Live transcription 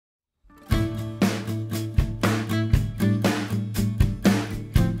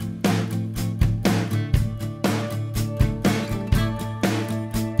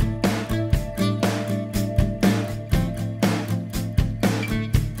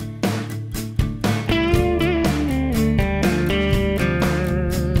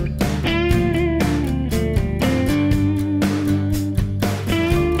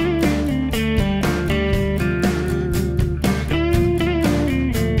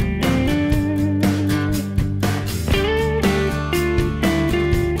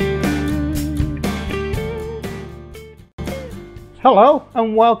Hello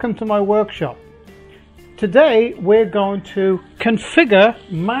and welcome to my workshop. Today we're going to configure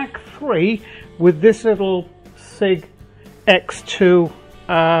Mach3 with this little SIEG X2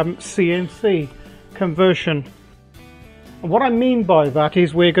 CNC conversion. And what I mean by that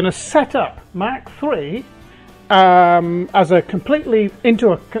is we're going to set up Mach3 as a completely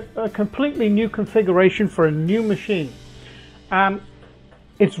new configuration for a new machine.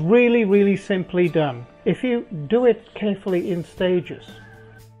 It's really simply done. If you do it carefully in stages,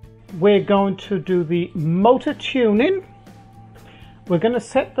 we're going to do the motor tuning. We're going to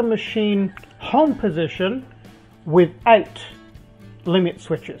set the machine home position without limit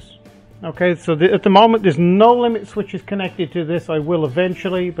switches. Okay, so at the moment there's no limit switches connected to this. I will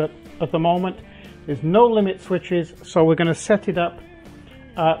eventually, but at the moment there's no limit switches, so we're going to set it up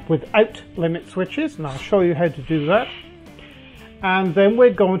without limit switches, and I'll show you how to do that. And then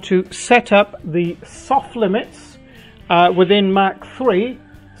we're going to set up the soft limits within Mach3.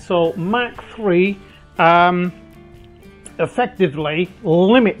 So Mach3 effectively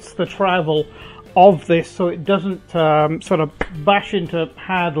limits the travel of this so it doesn't sort of bash into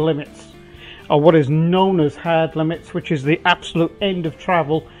hard limits, or what is known as hard limits, which is the absolute end of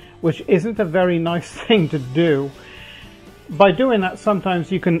travel, which isn't a very nice thing to do. By doing that,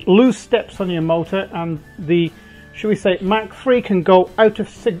 sometimes you can lose steps on your motor, and the, should we say, Mach3 can go out of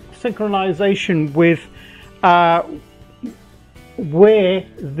synchronization with where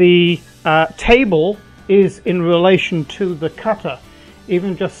the table is in relation to the cutter,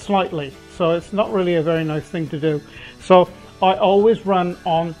 even just slightly. So it's not really a very nice thing to do. So I always run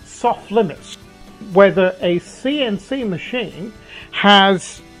on soft limits. Whether a CNC machine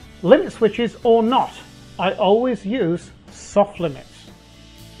has limit switches or not, I always use soft limits.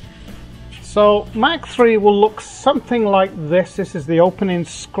 So Mach3 will look something like this. This is the opening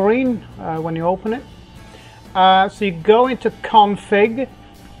screen when you open it. So you go into config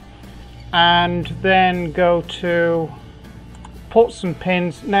and then go to ports and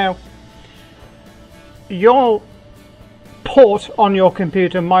pins. Now your port on your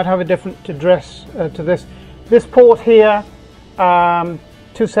computer might have a different address to this. This port here,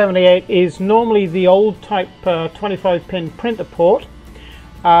 278, is normally the old type 25 pin printer port.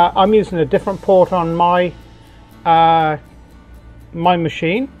 I'm using a different port on my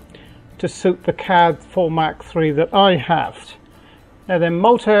machine to suit the CAD for Mach3 that I have. Now then,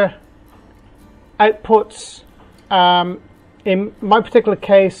 motor outputs, in my particular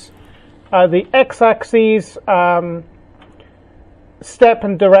case, the x-axis step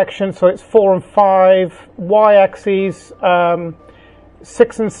and direction, so it's 4 and 5, y-axis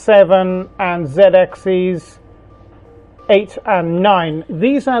 6 and 7, and z-axis 8 and 9.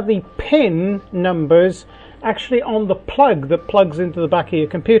 These are the pin numbers actually on the plug that plugs into the back of your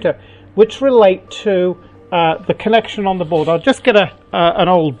computer, which relate to the connection on the board. I'll just get an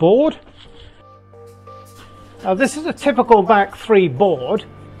old board. This is a typical Mach3 board,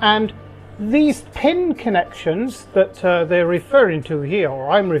 and these pin connections that they're referring to here,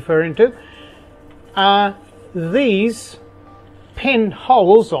 or I'm referring to, are these pin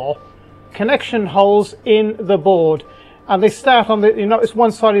holes or connection holes in the board. And they start on the, you notice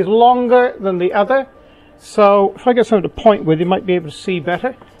one side is longer than the other. So if I get something to point with, you might be able to see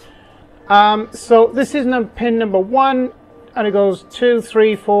better. So this is pin number 1, and it goes 2,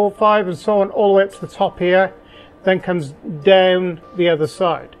 3, 4, 5, and so on, all the way up to the top here, then comes down the other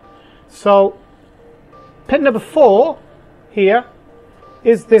side. So pin number 4 here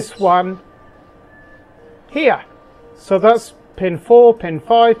is this one here. So that's pin 4, pin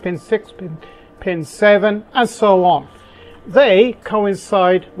 5, pin 6, pin 7, and so on. They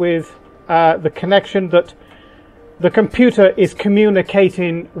coincide with the connection that the computer is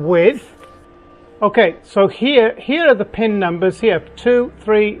communicating with. Okay, so here are the pin numbers here: 2,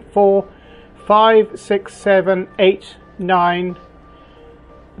 3, 4, 5, 6, 7, 8, 9.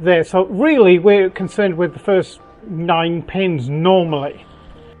 There. So really, we're concerned with the first 9 pins normally.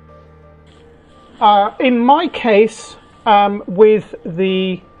 In my case, with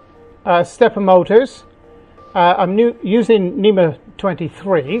the stepper motors, I'm using NEMA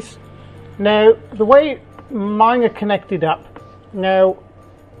 23s. Now, the way mine are connected up, now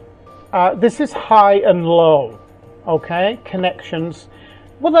this is high and low, okay, connections.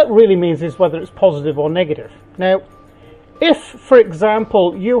 What that really means is whether it's positive or negative. Now, if, for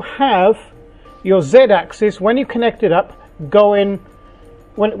example, you have your Z-axis, when you connect it up, going,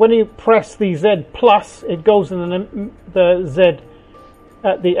 when you press the Z plus, it goes in the Z,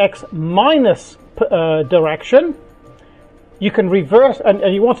 the X minus direction. You can reverse, and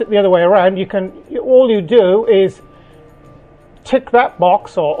you want it the other way around. You can, all you do is tick that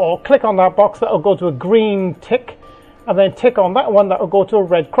box or click on that box. That'll go to a green tick, and then tick on that one, that will go to a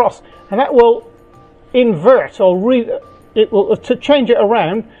red cross, and that will invert or it will to change it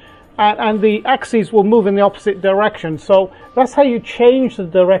around, and the axes will move in the opposite direction. So that's how you change the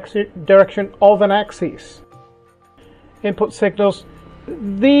direction of an axis. Input signals.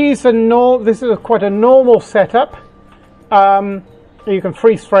 This is quite a normal setup. You can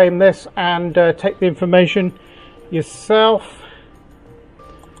freeze frame this and take the information yourself.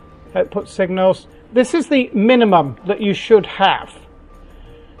 Output signals. This is the minimum that you should have.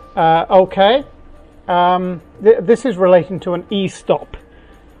 Okay. This is relating to an e-stop.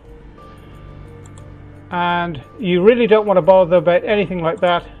 And you really don't want to bother about anything like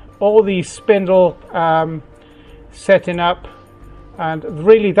that. All the spindle setting up, and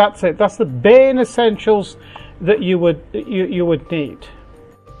really that's it. That's the bare essentials that you would need.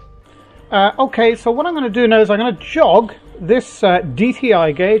 Okay, so what I'm going to do now is I'm going to jog this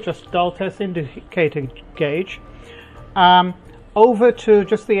DTI gauge, that's dial test indicator gauge, over to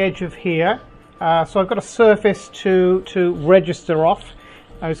just the edge of here. So I've got a surface to register off.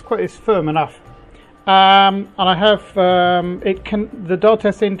 It's firm enough. And I have the dial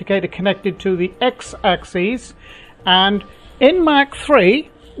test indicator connected to the x-axis, and in Mach3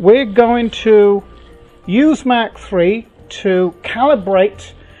 we're going to use Mach3 to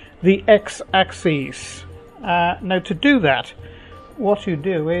calibrate the x-axis. Now to do that, what you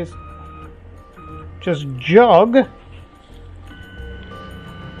do is just jog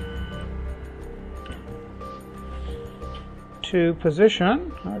to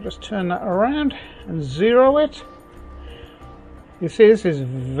position. I'll just turn that around and zero it. You see, this is a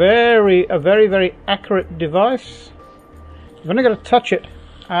very, very accurate device. You've only got to touch it.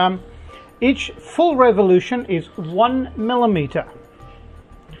 Each full revolution is 1 millimeter.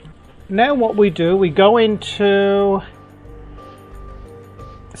 Now what we do, we go into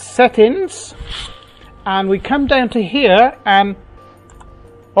settings, and we come down to here and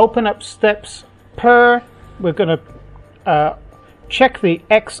open up steps per. We're going to check the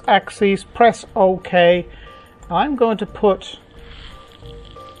x-axis, press OK. I'm going to put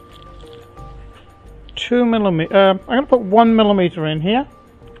 2 millimeter. I'm going to put 1 millimeter in here.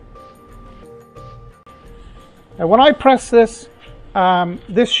 Now when I press this,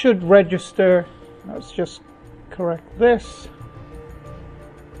 this should register. Let's just correct this.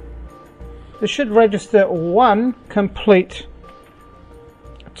 This should register 1 complete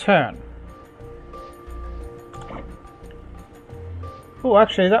turn. Oh,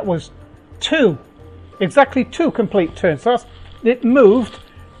 actually that was 2. Exactly 2 complete turns. So it moved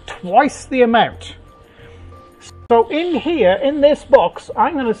twice the amount. So in here, in this box,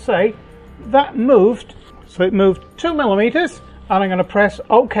 I'm going to say that moved. So it moved 2 millimeters, and I'm going to press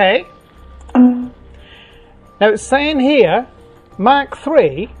OK. Now it's saying here,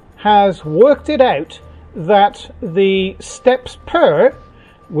 Mach3 has worked it out that the steps per,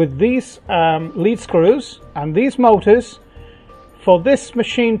 with these lead screws and these motors, for this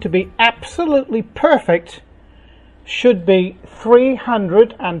machine to be absolutely perfect, should be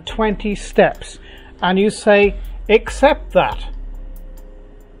 320 steps. And you say, accept that.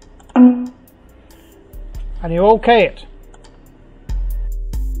 And you OK it.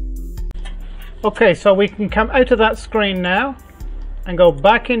 Okay, so we can come out of that screen now and go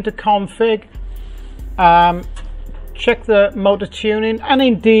back into config, check the motor tuning, and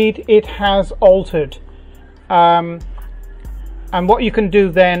indeed it has altered. And what you can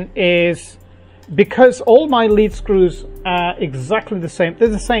do then is, because all my lead screws are exactly the same, they're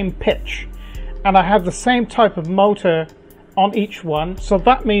the same pitch, and I have the same type of motor on each one, so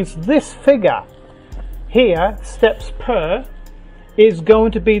that means this figure here, steps per, is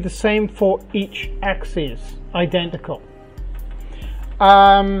going to be the same for each axis, identical.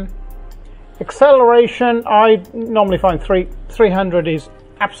 Acceleration, I normally find 300 is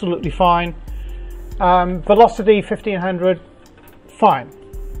absolutely fine. Velocity 1500, fine.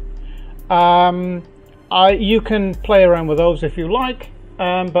 You can play around with those if you like,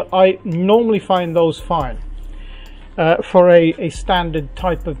 but I normally find those fine for a standard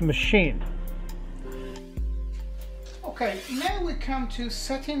type of machine. Okay, now we come to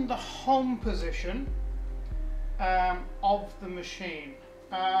setting the home position of the machine.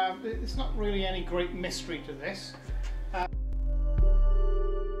 It's not really any great mystery to this.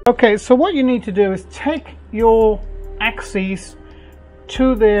 Okay, so what you need to do is take your axes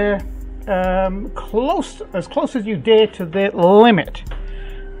to their as close as you dare to their limit,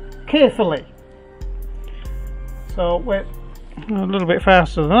 carefully. So we're a little bit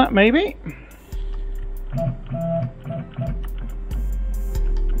faster than that, maybe.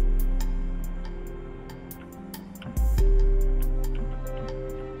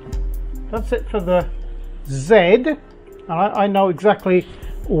 That's it for the Z. And I know exactly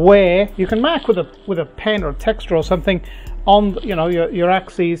where you can mark with a pen or a texture or something on, you know, your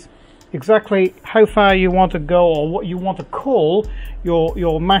axes, exactly how far you want to go or what you want to call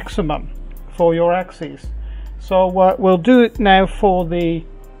your maximum for your axes. So we'll do it now for the...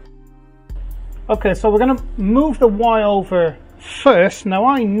 Okay, so we're going to move the Y over first. Now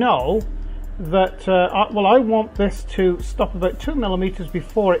I know that well, I want this to stop about 2 millimeters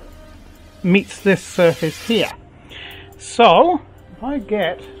before it meets this surface here. So if I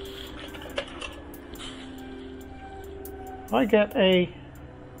get a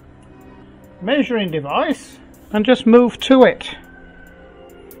measuring device and just move to it.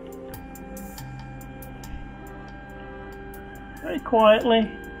 Very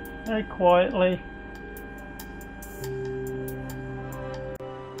quietly, very quietly.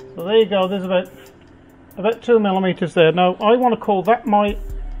 So there you go, there's about 2 millimeters there. Now I want to call that my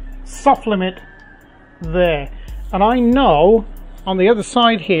soft limit there. And I know on the other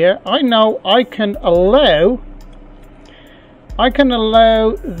side here, I know I can allow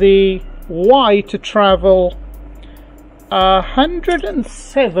the Y to travel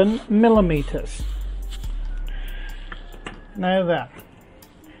 107 millimeters. Now that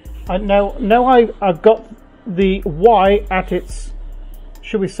now I've got the Y at its,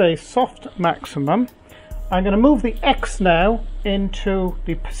 should we say, soft maximum. I'm going to move the X now into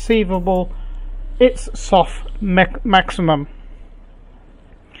the perceivable, its soft maximum.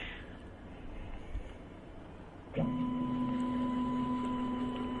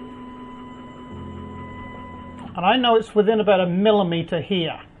 And I know it's within about 1 millimeter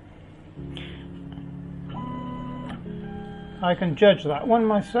here. I can judge that one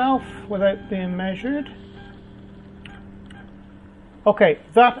myself without being measured. Okay,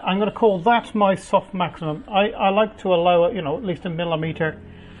 that I'm going to call that my soft maximum. I like to allow it, you know, at least 1 millimeter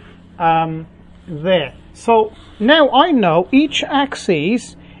there. So now I know each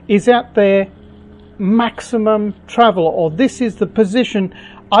axis is at their maximum travel, or this is the position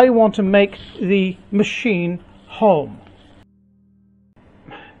I want to make the machine home.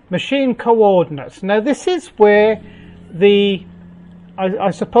 Machine coordinates. Now this is where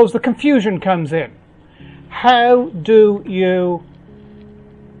I suppose the confusion comes in. How do you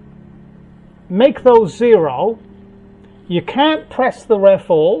make those 0? You can't press the ref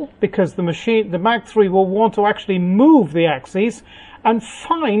all because the Mach3 will want to actually move the axes and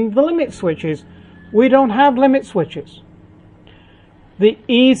find the limit switches. We don't have limit switches. The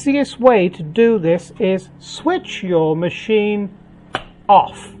easiest way to do this is switch your machine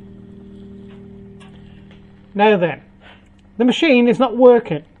off. Now then, the machine is not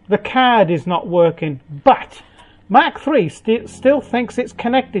working, the card is not working, but Mach3 still thinks it's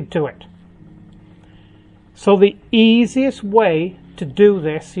connected to it. So the easiest way to do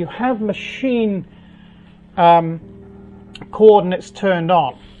this, you have machine coordinates turned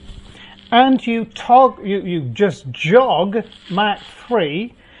on, and you just jog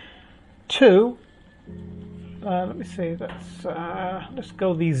Mach3 to let me see, that's let's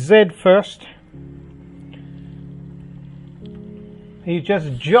go the Z first. You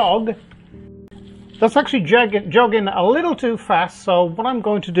just jog. That's actually jogging a little too fast, so what I'm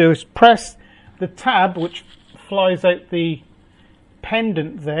going to do is press the tab, which flies out the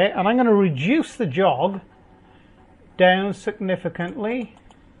pendant there, and I'm going to reduce the jog down significantly.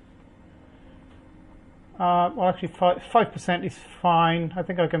 Well, actually 5% is fine. I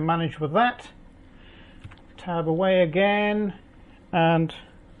think I can manage with that. Tab away again, and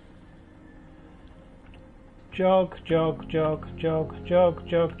jog, jog, jog, jog, jog,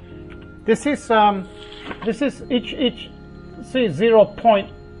 jog. This is each see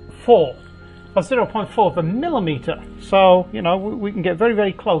 0.4 or 0.4 of a millimeter. So you know we can get very,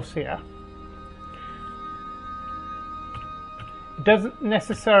 very close here. It doesn't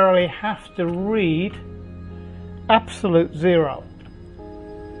necessarily have to read absolute 0.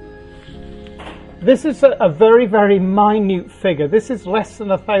 This is a very, very minute figure. This is less than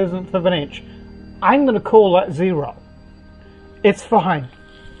 1/1000th of an inch. I'm going to call that 0. It's fine.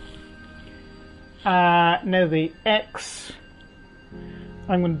 Now the X,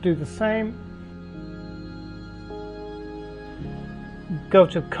 I'm going to do the same. Go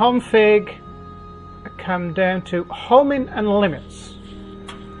to config, come down to homing and limits.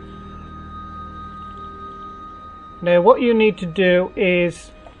 Now what you need to do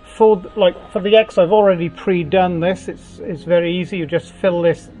is, for the X, I've already pre-done this. It's very easy. You just fill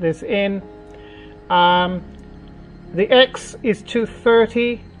this in. The X is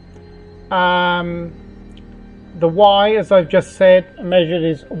 230. The Y, as I've just said, measured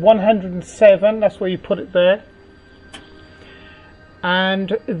is 107. That's where you put it there.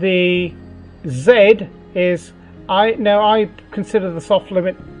 And the Z is I consider the soft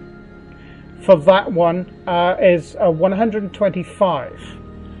limit for that one is 125.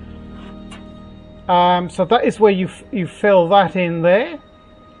 So that is where you fill that in there,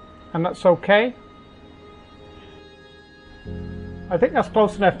 and that's okay. I think that's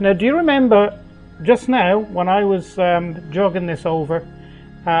close enough. Now, do you remember just now when I was jogging this over,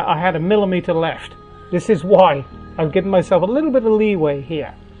 I had a millimeter left. This is why I've given myself a little bit of leeway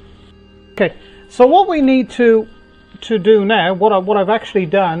here. Okay, so what we need to do now, what I've actually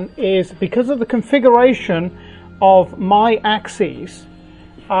done is, because of the configuration of my axes,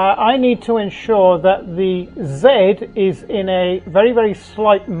 I need to ensure that the Z is in a very, very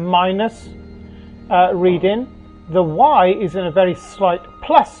slight minus reading, the Y is in a very slight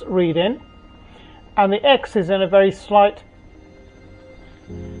plus reading, and the X is in a very slight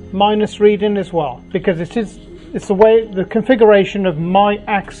minus reading as well, because it's the way, the configuration of my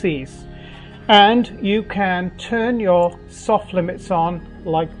axes. And you can turn your soft limits on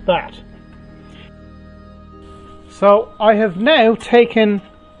like that. So I have now taken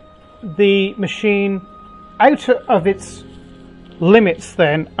the machine out of its limits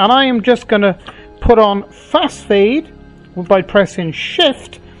then, and I am just going to put on fast feed by pressing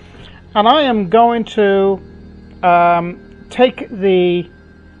shift, and I am going to take the,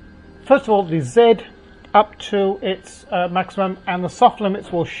 first of all, the Z up to its maximum, and the soft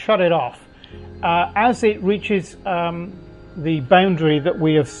limits will shut it off as it reaches the boundary that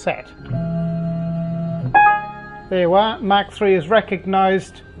we have set. There you are. Mach3 has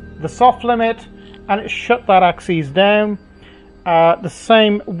recognized the soft limit and it shut that axis down. The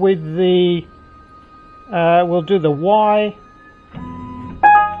same with the we'll do the Y,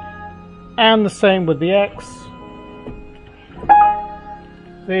 and the same with the X.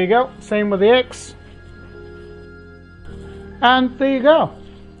 There you go, same with the X, and there you go.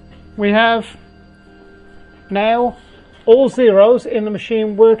 We have now all zeros in the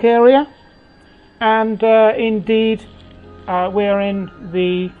machine work area, and indeed we're in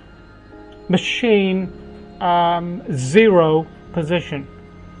the machine zero position.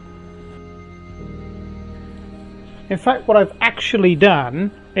 In fact, what I've actually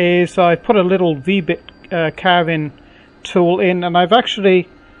done is I put a little V-bit carving tool in, and I've actually,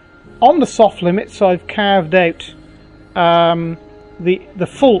 on the soft limits, I've carved out the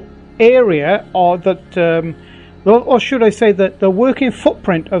full area, or that, or should I say that the working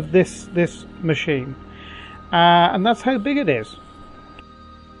footprint of this machine, and that's how big it is.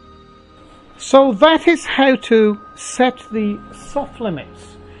 So that is how to set the soft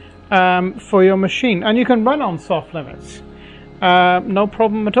limits for your machine, and you can run on soft limits, no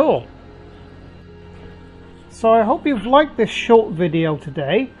problem at all. So I hope you've liked this short video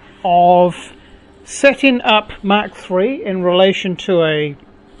today of setting up Mach3 in relation to a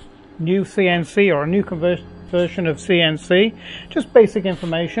new CNC or a new version of CNC, just basic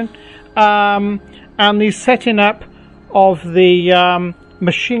information, and the setting up of the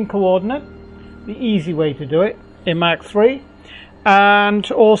machine coordinate, the easy way to do it in Mach3,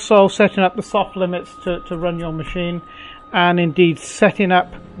 and also setting up the soft limits to run your machine, and indeed setting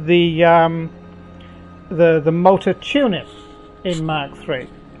up the motor tuning in Mach3,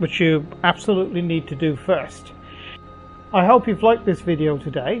 which you absolutely need to do first. I hope you've liked this video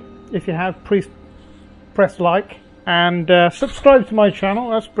today. If you have, please press like and subscribe to my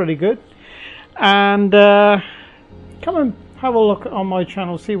channel. That's pretty good. And come and have a look on my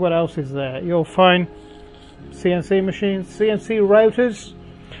channel, see what else is there. You'll find CNC machines, CNC routers,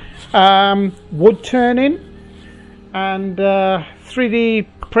 wood turning, and 3D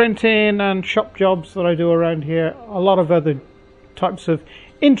printing and shop jobs that I do around here. A lot of other types of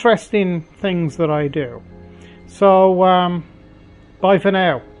interesting things that I do. So bye for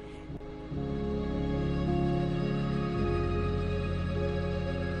now.